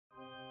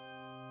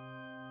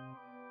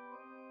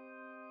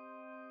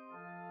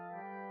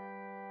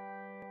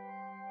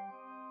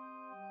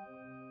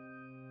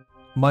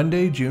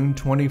Monday, June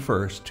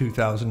 21st,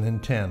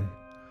 2010.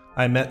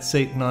 I met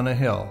Satan on a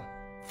hill.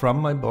 From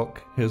my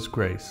book, His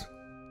Grace.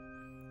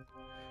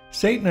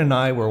 Satan and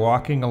I were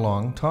walking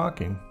along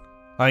talking.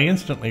 I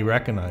instantly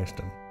recognized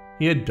him.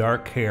 He had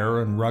dark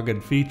hair and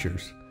rugged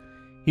features.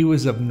 He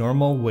was of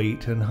normal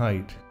weight and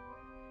height.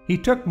 He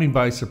took me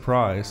by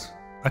surprise.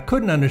 I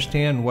couldn't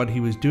understand what he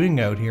was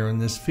doing out here in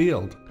this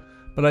field,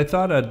 but I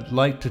thought I'd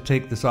like to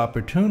take this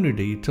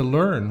opportunity to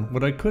learn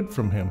what I could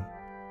from him.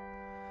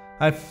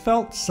 I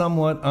felt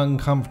somewhat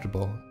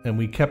uncomfortable, and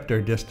we kept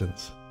our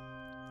distance.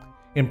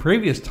 In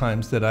previous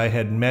times that I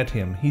had met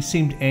him, he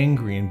seemed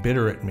angry and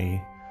bitter at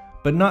me,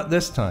 but not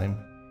this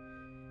time.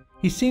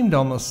 He seemed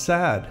almost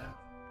sad.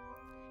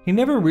 He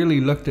never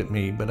really looked at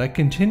me, but I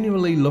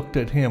continually looked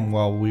at him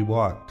while we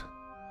walked.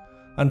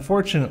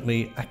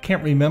 Unfortunately, I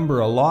can't remember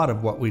a lot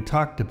of what we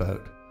talked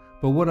about,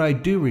 but what I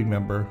do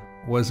remember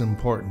was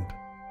important.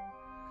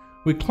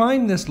 We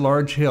climbed this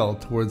large hill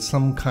towards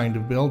some kind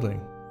of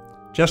building.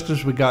 Just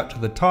as we got to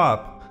the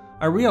top,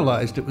 I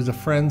realized it was a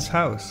friend's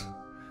house.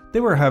 They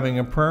were having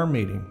a prayer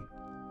meeting.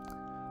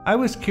 I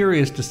was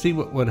curious to see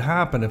what would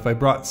happen if I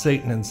brought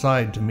Satan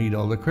inside to meet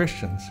all the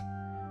Christians.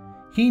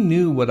 He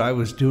knew what I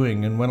was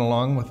doing and went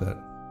along with it.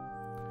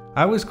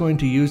 I was going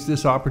to use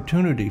this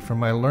opportunity for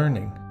my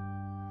learning.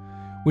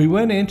 We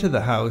went into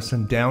the house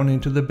and down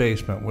into the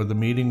basement where the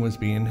meeting was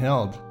being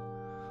held.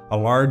 A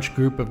large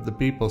group of the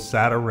people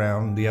sat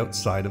around the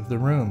outside of the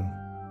room.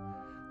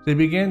 They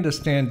began to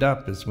stand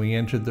up as we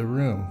entered the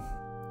room.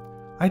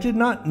 I did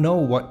not know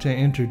what to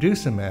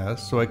introduce him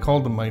as, so I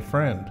called him my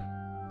friend.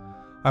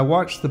 I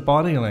watched the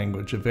body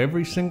language of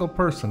every single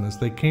person as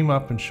they came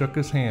up and shook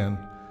his hand,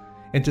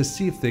 and to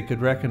see if they could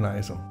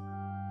recognize him.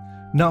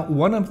 Not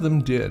one of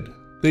them did.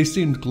 They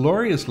seemed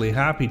gloriously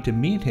happy to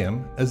meet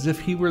him as if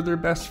he were their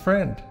best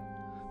friend.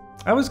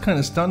 I was kind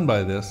of stunned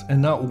by this,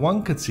 and not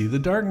one could see the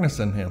darkness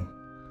in him.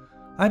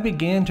 I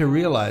began to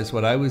realize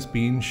what I was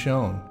being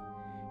shown.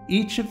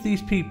 Each of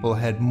these people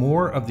had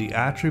more of the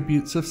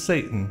attributes of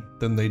Satan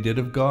than they did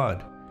of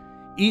God.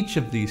 Each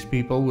of these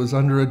people was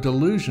under a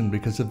delusion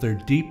because of their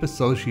deep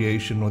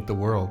association with the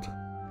world.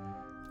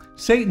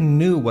 Satan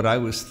knew what I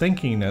was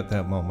thinking at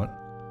that moment.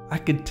 I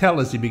could tell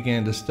as he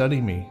began to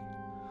study me.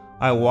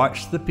 I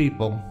watched the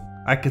people.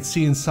 I could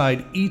see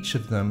inside each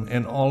of them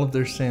and all of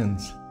their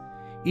sins.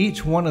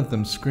 Each one of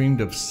them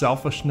screamed of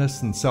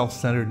selfishness and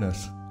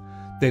self-centeredness.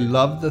 They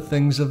loved the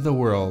things of the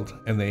world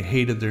and they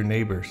hated their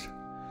neighbors.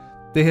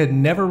 They had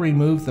never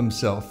removed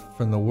themselves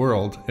from the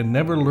world and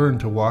never learned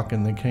to walk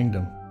in the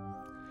kingdom.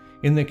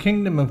 In the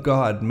kingdom of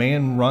God,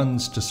 man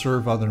runs to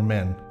serve other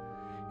men.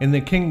 In the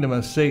kingdom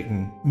of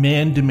Satan,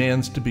 man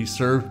demands to be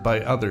served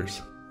by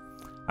others.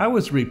 I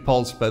was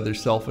repulsed by their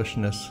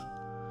selfishness.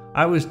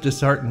 I was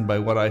disheartened by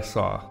what I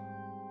saw.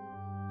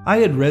 I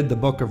had read the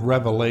book of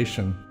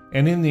Revelation,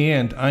 and in the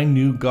end I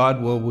knew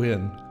God will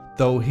win,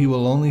 though he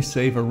will only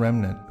save a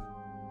remnant.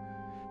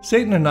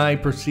 Satan and I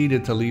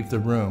proceeded to leave the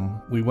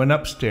room. We went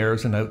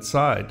upstairs and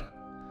outside.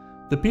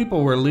 The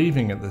people were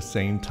leaving at the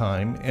same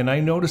time, and I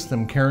noticed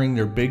them carrying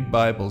their big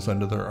Bibles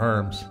under their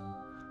arms.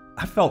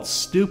 I felt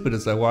stupid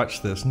as I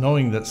watched this,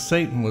 knowing that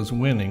Satan was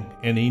winning,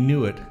 and he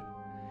knew it.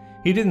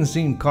 He didn't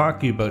seem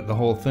cocky about the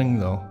whole thing,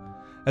 though.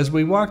 As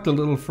we walked a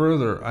little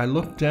further, I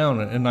looked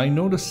down and I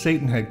noticed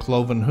Satan had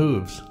cloven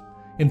hooves.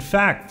 In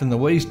fact, from the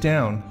waist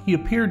down, he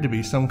appeared to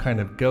be some kind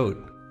of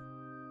goat.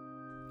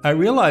 I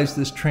realized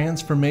this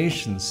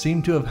transformation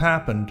seemed to have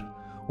happened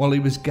while he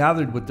was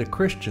gathered with the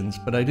Christians,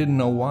 but I didn't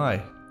know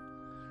why.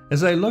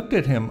 As I looked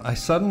at him, I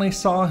suddenly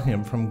saw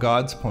him from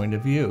God's point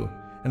of view,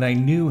 and I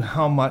knew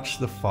how much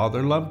the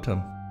Father loved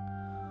him.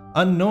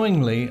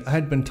 Unknowingly, I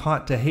had been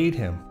taught to hate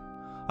him.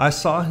 I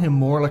saw him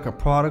more like a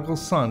prodigal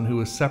son who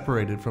was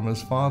separated from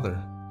his father.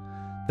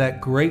 That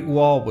great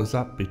wall was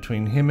up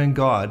between him and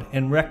God,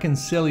 and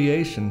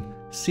reconciliation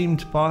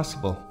seemed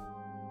possible.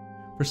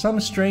 For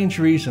some strange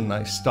reason,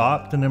 I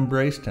stopped and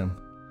embraced him.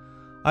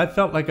 I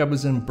felt like I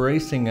was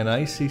embracing an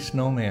icy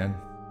snowman.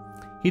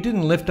 He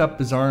didn't lift up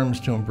his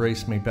arms to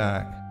embrace me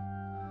back.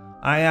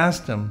 I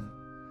asked him,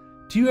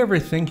 "Do you ever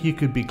think you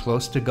could be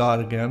close to God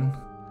again?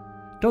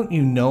 Don't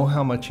you know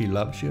how much he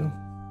loves you?"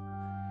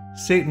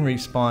 Satan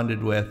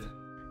responded with,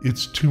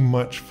 "It's too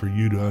much for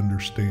you to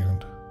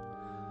understand."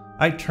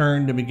 I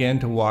turned and began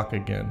to walk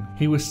again.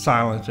 He was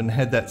silent and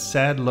had that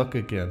sad look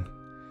again.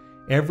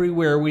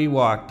 Everywhere we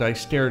walked, I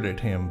stared at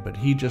him, but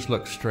he just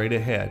looked straight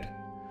ahead.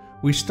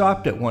 We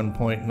stopped at one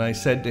point, and I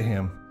said to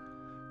him,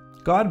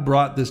 "God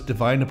brought this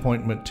divine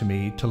appointment to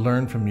me to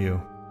learn from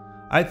you.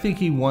 I think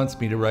he wants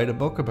me to write a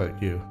book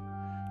about you.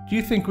 Do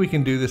you think we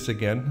can do this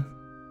again?"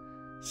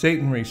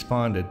 Satan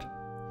responded,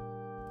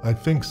 "I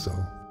think so."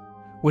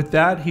 With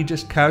that, he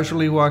just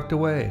casually walked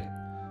away.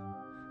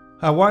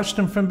 I watched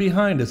him from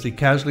behind as he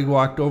casually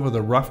walked over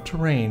the rough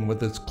terrain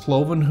with its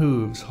cloven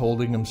hooves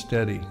holding him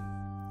steady.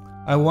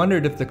 I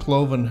wondered if the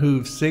cloven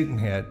hooves Satan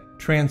had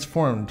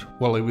transformed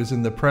while he was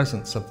in the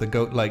presence of the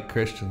goat-like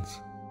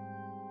Christians.